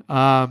this one.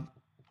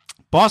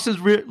 Boston's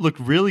looked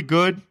really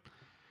good.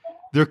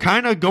 They're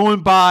kind of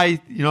going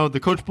by, the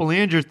Coach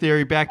Belanger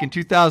theory back in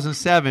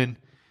 2007.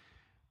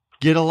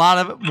 Get a lot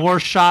of more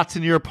shots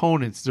in your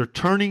opponents. They're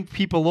turning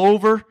people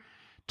over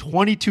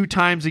 22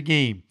 times a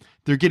game.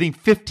 They're getting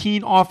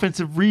 15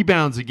 offensive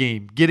rebounds a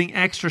game, getting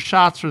extra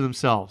shots for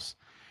themselves.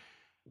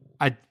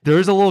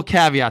 There's a little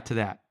caveat to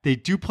that. They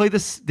do play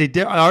this.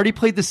 Already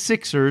played the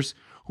Sixers,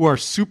 who are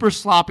super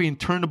sloppy and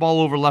turn the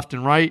ball over left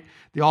and right.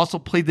 They also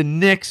played the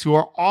Knicks, who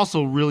are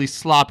also really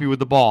sloppy with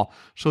the ball.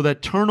 So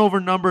that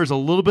turnover number is a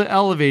little bit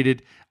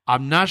elevated.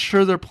 I'm not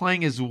sure they're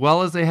playing as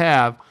well as they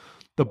have.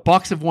 The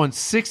Bucks have won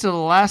 6 of the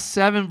last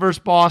 7 versus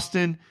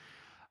Boston.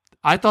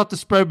 I thought the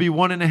spread would be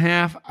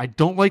 1.5. I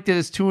don't like that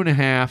it's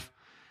 2.5.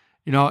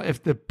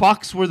 If the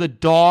Bucks were the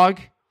dog,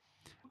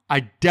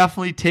 I'd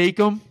definitely take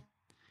them.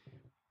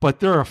 But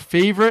they're a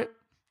favorite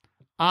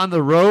on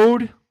the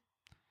road.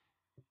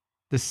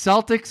 The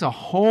Celtics, a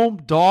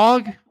home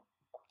dog.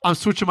 I'm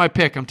switching my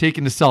pick. I'm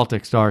taking the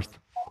Celtics, Darth.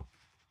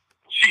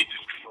 Jesus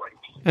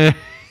Christ.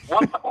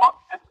 What?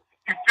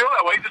 You feel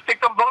that way? Just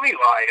take the money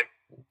line.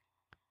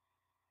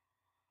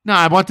 No,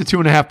 I want the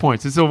 2.5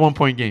 points. It's a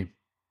 1-point game.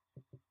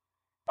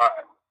 All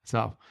right.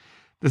 So,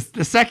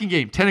 the second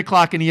game, 10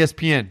 o'clock on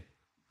ESPN.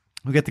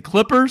 We got the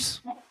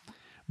Clippers,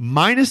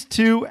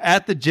 -2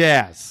 at the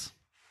Jazz.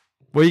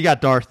 What do you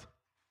got, Darth?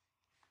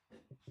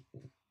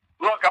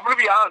 Look, I'm going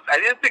to be honest. I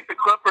didn't think the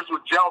Clippers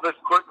would gel this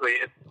quickly.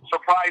 It's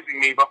surprising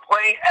me, but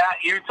playing at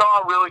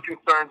Utah really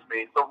concerns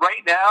me. So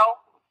right now,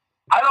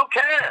 I don't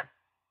care.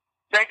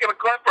 Taking the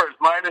Clippers,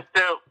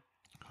 -2. All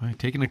right,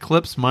 taking the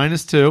Clips,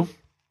 -2.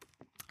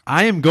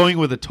 I am going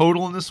with a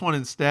total in this one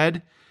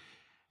instead.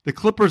 The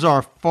Clippers are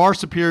a far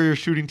superior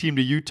shooting team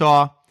to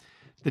Utah.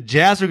 The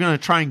Jazz are going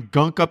to try and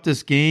gunk up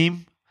this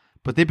game,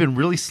 but they've been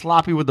really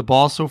sloppy with the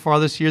ball so far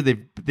this year.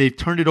 They've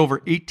turned it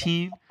over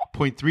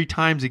 18.3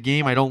 times a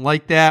game. I don't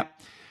like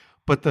that.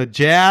 But the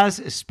Jazz,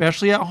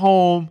 especially at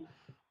home,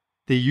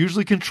 they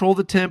usually control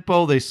the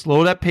tempo. They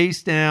slow that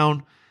pace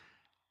down.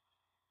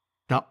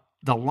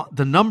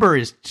 The number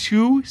is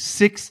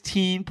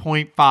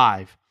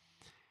 216.5.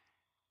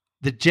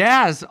 The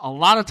Jazz, a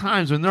lot of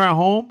times when they're at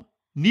home,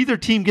 neither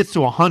team gets to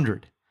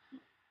 100.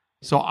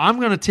 So I'm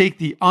going to take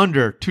the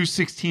under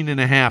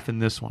 216.5 in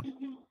this one.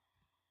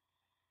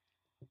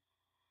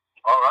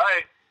 All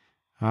right.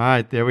 All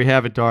right, there we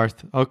have it,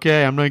 Darth.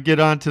 Okay, I'm going to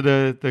get on to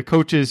the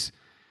coaches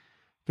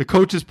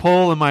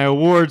poll and my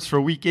awards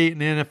for Week 8 in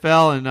the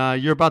NFL,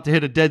 and you're about to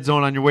hit a dead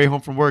zone on your way home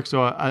from work,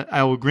 so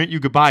I will grant you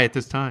goodbye at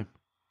this time.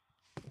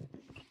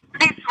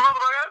 Peace,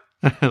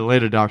 motherfucker.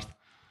 Later, Darth.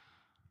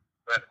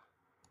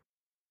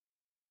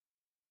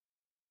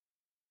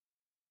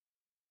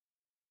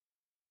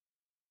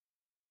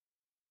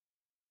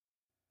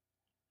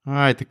 All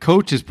right, the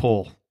coaches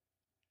poll.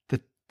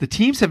 The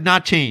teams have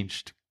not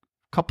changed.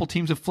 A couple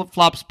teams have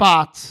flip-flop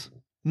spots.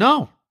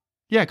 No.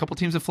 Yeah, a couple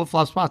teams have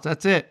flip-flop spots.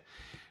 That's it.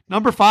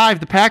 Number 5,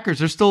 the Packers.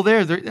 They're still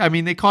there.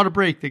 They caught a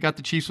break. They got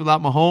the Chiefs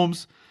without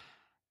Mahomes.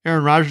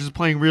 Aaron Rodgers is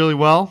playing really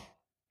well.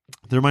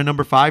 They're my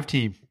number 5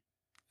 team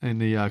in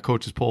the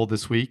coaches poll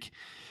this week.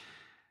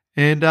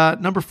 And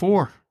number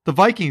 4, the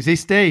Vikings. They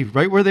stay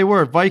right where they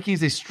were.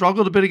 Vikings, they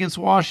struggled a bit against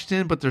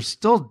Washington, but they're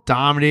still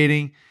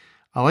dominating.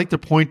 I like their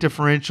point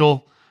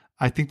differential.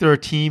 I think they're a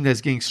team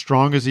that's getting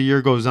strong as the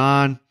year goes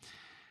on.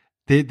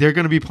 They're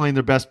going to be playing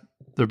their best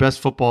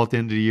football at the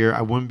end of the year.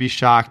 I wouldn't be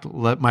shocked.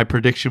 My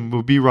prediction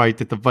will be right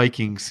that the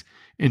Vikings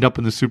end up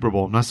in the Super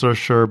Bowl. I'm not so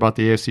sure about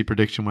the AFC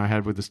prediction I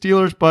had with the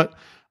Steelers, but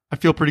I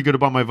feel pretty good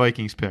about my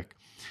Vikings pick.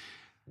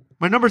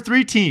 My number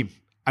 3 team,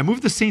 I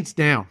moved the Saints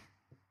down.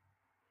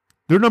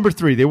 They're number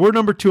 3. They were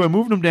number 2. I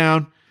moved them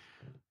down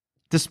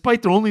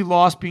despite their only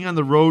loss being on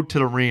the road to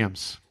the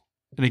Rams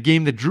in a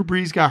game that Drew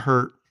Brees got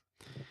hurt.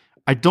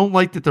 I don't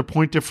like that their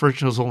point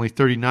differential is only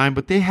 39,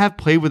 but they have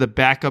played with a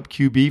backup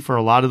QB for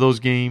a lot of those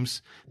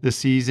games this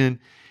season,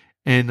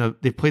 and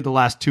they played the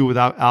last 2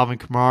 without Alvin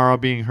Kamara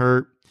being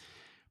hurt.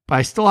 But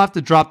I still have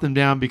to drop them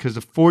down because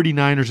the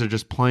 49ers are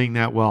just playing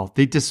that well.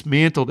 They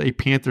dismantled a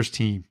Panthers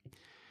team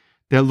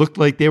that looked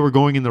like they were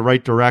going in the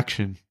right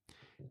direction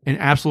and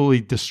absolutely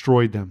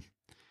destroyed them.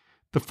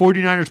 The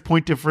 49ers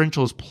point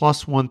differential is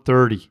plus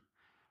 130.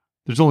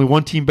 There's only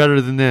one team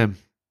better than them,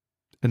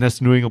 and that's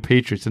the New England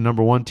Patriots, the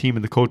number 1 team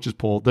in the coaches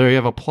poll. There you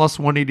have a plus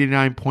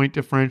 189 point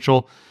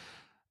differential.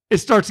 It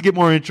starts to get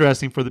more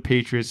interesting for the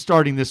Patriots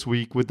starting this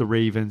week with the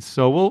Ravens.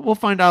 So we'll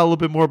find out a little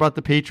bit more about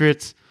the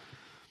Patriots.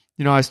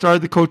 You know, I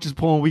started the coaches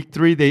poll in week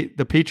 3.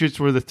 The Patriots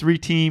were the 3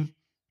 team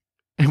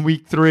in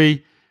week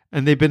 3,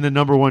 and they've been the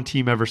number 1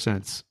 team ever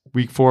since.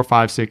 Week 4,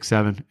 5, 6,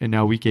 7, and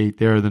now week 8,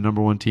 they're the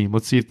number 1 team.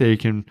 Let's see if they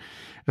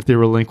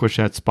relinquish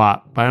that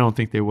spot, but I don't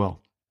think they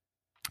will.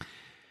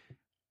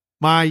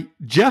 My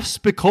Jeff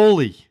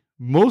Spicoli,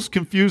 most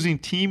confusing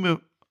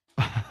team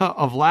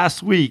of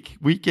last week,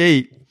 week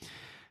 8,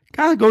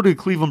 got to go to the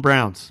Cleveland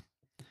Browns.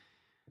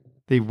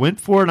 They went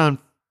for it on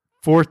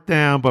 4th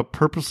down, but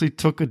purposely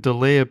took a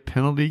delay of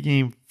penalty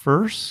game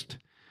first.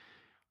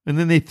 And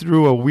then they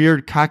threw a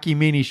weird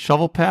cockamamie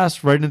shovel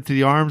pass right into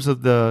the arms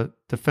of the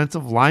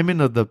defensive lineman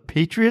of the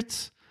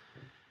Patriots.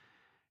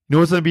 You know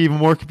what's going to be even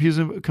more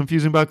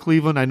confusing about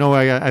Cleveland? I know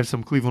I have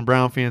some Cleveland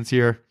Brown fans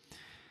here.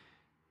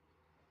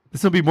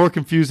 This will be more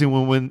confusing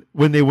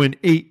when they win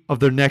 8 of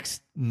their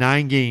next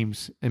 9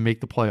 games and make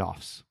the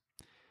playoffs.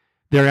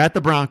 They're at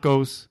the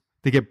Broncos.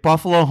 They get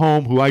Buffalo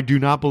home, who I do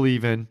not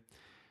believe in.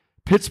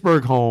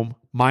 Pittsburgh home.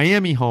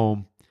 Miami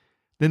home.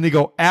 Then they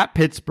go at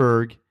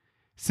Pittsburgh.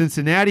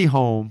 Cincinnati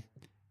home.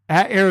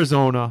 At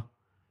Arizona.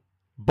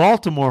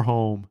 Baltimore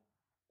home.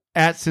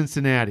 At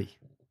Cincinnati.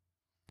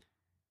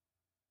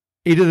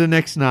 8 of the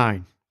next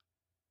 9.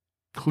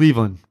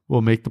 Cleveland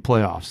will make the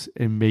playoffs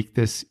and make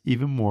this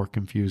even more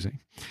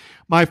confusing.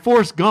 My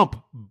Forrest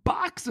Gump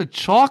box of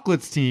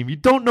chocolates team. You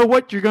don't know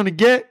what you're going to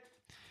get.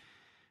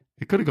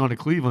 It could have gone to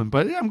Cleveland,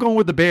 but I'm going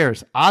with the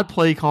Bears. Odd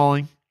play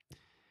calling.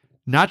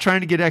 Not trying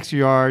to get extra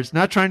yards.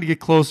 Not trying to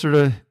get closer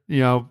to,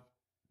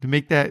 to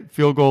make that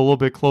field goal a little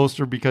bit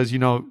closer because,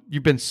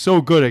 you've been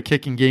so good at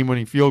kicking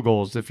game-winning field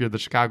goals if you're the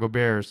Chicago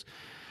Bears.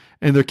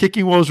 And their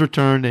kicking woes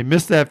return. They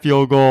missed that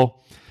field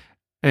goal.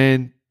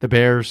 And the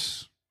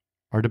Bears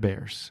are the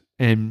Bears.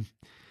 And,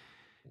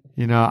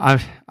 I'm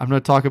going to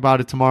talk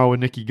about it tomorrow with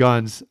Nikki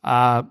Guns.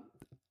 I'm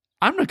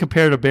going to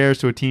compare the Bears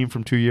to a team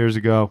from 2 years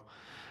ago.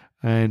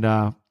 And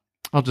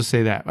I'll just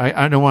say that.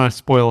 I don't want to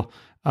spoil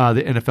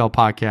the NFL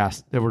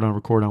podcast that we're going to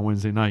record on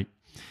Wednesday night.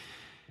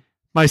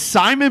 My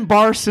Simon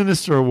Bar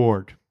Sinister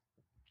Award.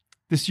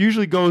 This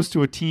usually goes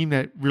to a team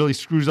that really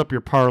screws up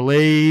your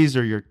parlays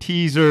or your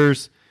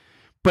teasers.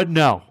 But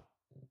no.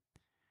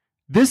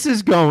 This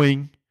is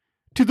going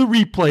to the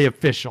replay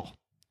official.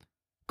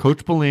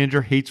 Coach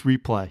Belanger hates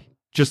replay.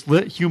 Just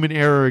let human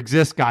error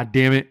exist,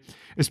 goddammit.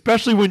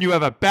 Especially when you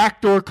have a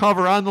backdoor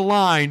cover on the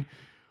line.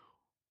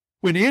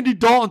 When Andy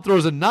Dalton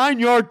throws a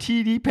 9-yard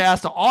TD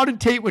pass to Auden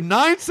Tate with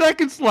 9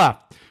 seconds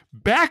left.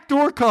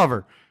 Backdoor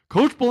cover.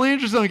 Coach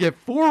Belanger's going to get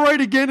 4 right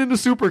again in the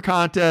super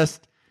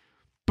contest.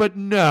 But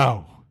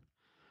no.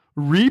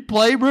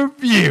 Replay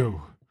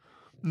review.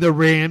 The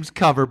Rams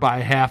cover by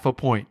half a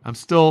point. I'm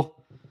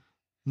still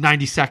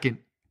 92nd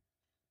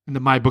in the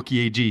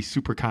MyBookie AG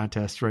super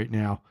contest right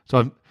now.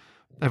 So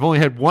I've only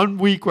had 1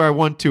 week where I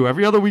won 2.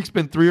 Every other week's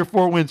been 3 or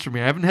 4 wins for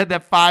me. I haven't had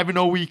that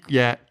 5-0 week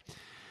yet.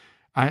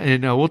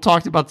 We'll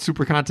talk about the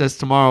super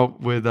contest tomorrow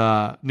with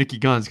Nicky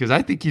Guns because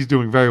I think he's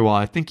doing very well.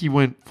 I think he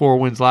went 4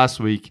 wins last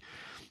week.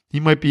 He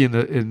might be in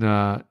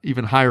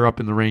even higher up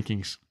in the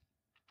rankings.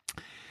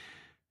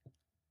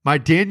 My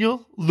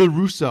Daniel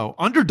LaRusso,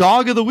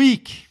 underdog of the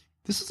week.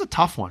 This is a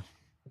tough one.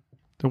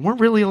 There weren't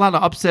really a lot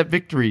of upset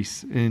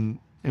victories and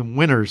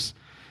winners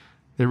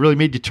that really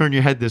made you turn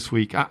your head this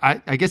week.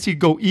 I guess you'd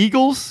go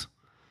Eagles,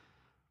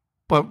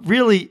 but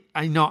really,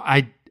 I know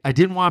I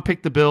didn't want to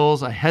pick the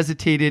Bills. I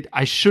hesitated.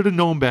 I should have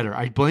known better.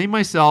 I blame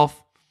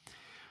myself.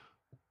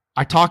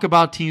 I talk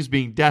about teams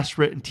being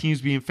desperate and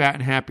teams being fat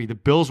and happy. The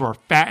Bills were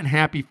fat and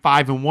happy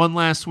 5-1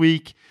 last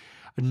week.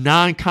 A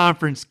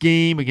non-conference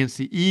game against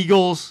the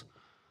Eagles.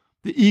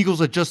 The Eagles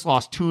had just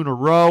lost 2 in a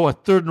row. A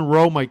third in a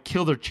row might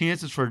kill their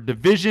chances for a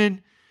division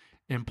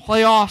and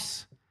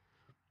playoffs.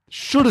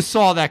 Should have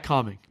saw that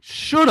coming.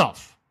 Should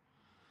have.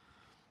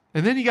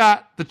 And then you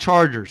got the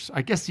Chargers.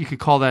 I guess you could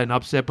call that an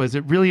upset, but is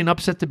it really an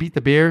upset to beat the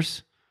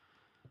Bears?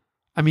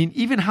 I mean,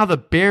 even how the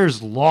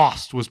Bears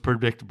lost was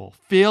predictable.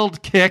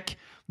 Failed kick,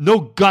 no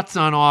guts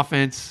on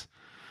offense.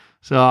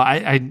 So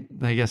I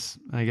guess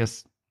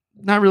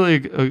not really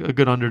a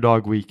good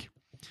underdog week.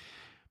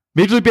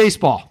 Major League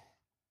Baseball.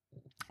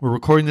 We're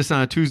recording this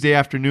on a Tuesday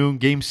afternoon.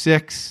 Game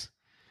 6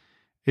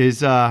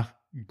 is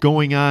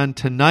going on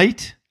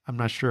tonight. I'm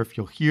not sure if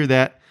you'll hear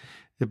the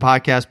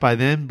podcast by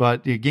then,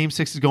 but Game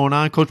 6 is going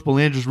on. Coach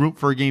Belanger's rooting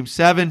for a Game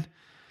 7.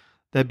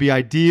 That'd be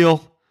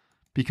ideal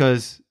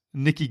because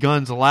Nicky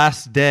Gunn's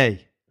last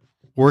day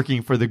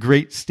working for the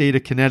great state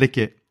of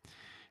Connecticut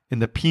in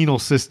the penal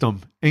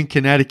system in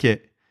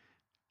Connecticut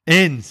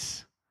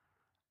ends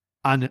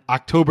on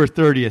October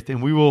 30th,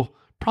 and we will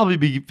probably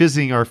be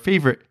visiting our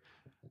favorite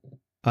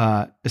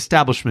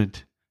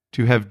establishment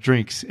to have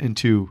drinks and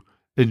to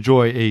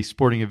enjoy a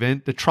sporting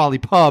event, the Trolley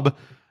Pub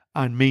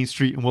on Main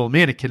Street in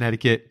Willimantic,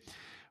 Connecticut.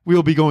 We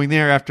will be going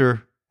there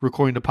after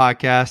recording the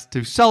podcast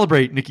to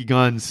celebrate Nicky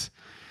Gunn's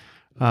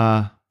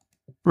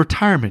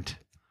retirement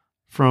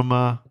from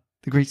the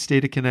great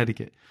state of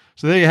Connecticut.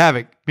 So there you have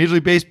it. Major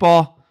League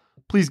Baseball,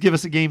 please give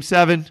us a Game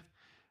 7.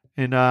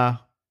 And I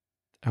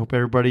hope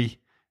everybody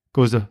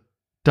goes to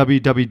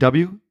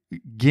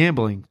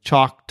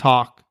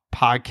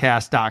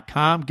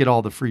www.gamblingchalktalkpodcast.com. Get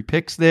all the free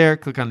picks there.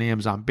 Click on the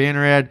Amazon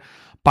banner ad.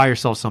 Buy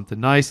yourself something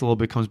nice. A little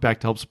bit comes back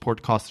to help support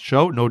the cost of the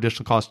show. No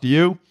additional cost to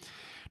you.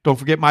 Don't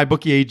forget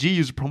MyBookie AG.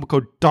 Use the promo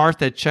code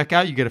DARTH at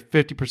checkout. You get a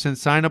 50%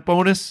 sign-up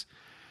bonus.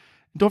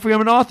 And don't forget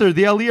I'm an author of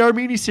the Ali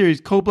Armeni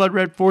series, Cold Blood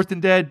Red, Fourth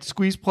and Dead,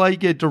 Squeeze Play. You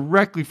get it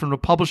directly from the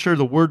publisher,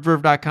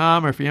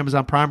 thewordverve.com, or if you're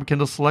Amazon Prime or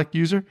Kindle Select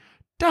user,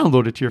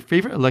 download it to your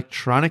favorite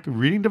electronic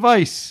reading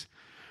device.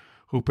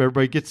 Hope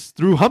everybody gets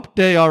through hump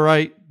day all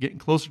right. Getting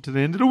closer to the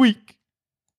end of the week.